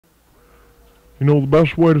You know, the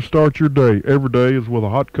best way to start your day every day is with a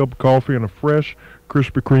hot cup of coffee and a fresh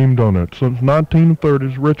Krispy Kreme donut. Since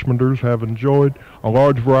 1930s, Richmonders have enjoyed a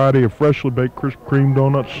large variety of freshly baked Krispy Kreme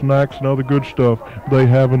donuts, snacks, and other good stuff they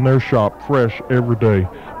have in their shop fresh every day.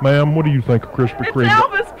 Ma'am, what do you think of Krispy Kreme?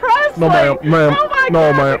 Elvis Presley! No, ma'am. Oh my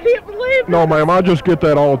God, I can't believe No, this. ma'am, I just get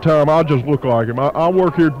that all the time. I just look like him. I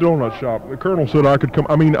work here at the donut shop. The colonel said I could come.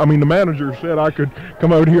 I mean, the manager said I could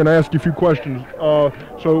come out here and ask you a few questions.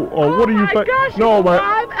 What do you think? Gosh, No,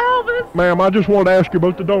 ma'am. Elvis. Ma'am, I just wanted to ask you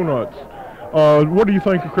about the donuts. What do you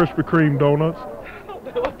think of Krispy Kreme donuts? I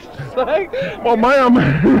don't know what to say. Well, ma'am,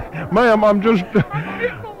 ma'am, I'm just.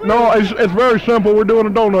 No, it's very simple. We're doing a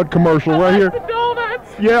donut commercial right here. The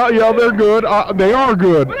donuts. Yeah, they're good. They are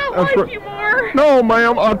good. But I like you more. No,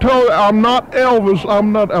 ma'am, I tell you, I'm not Elvis.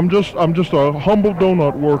 I'm just a humble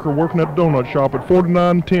donut worker working at the donut shop at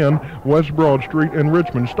 4910 West Broad Street in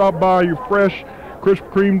Richmond. Stop by your fresh Krispy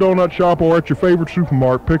Kreme donut shop or at your favorite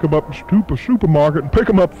supermarket. Pick them up supermarket and pick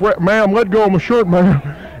them up fresh. Ma'am, let go of my shirt, ma'am.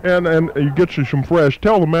 And you get you some fresh.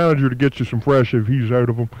 Tell the manager to get you some fresh if he's out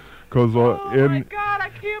of them. Cause oh my God, I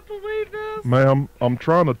can't believe this. Ma'am, I'm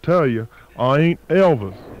trying to tell you, I ain't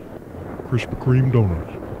Elvis. Krispy Kreme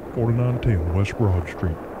Donuts, 4910 West Broad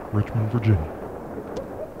Street, Richmond, Virginia.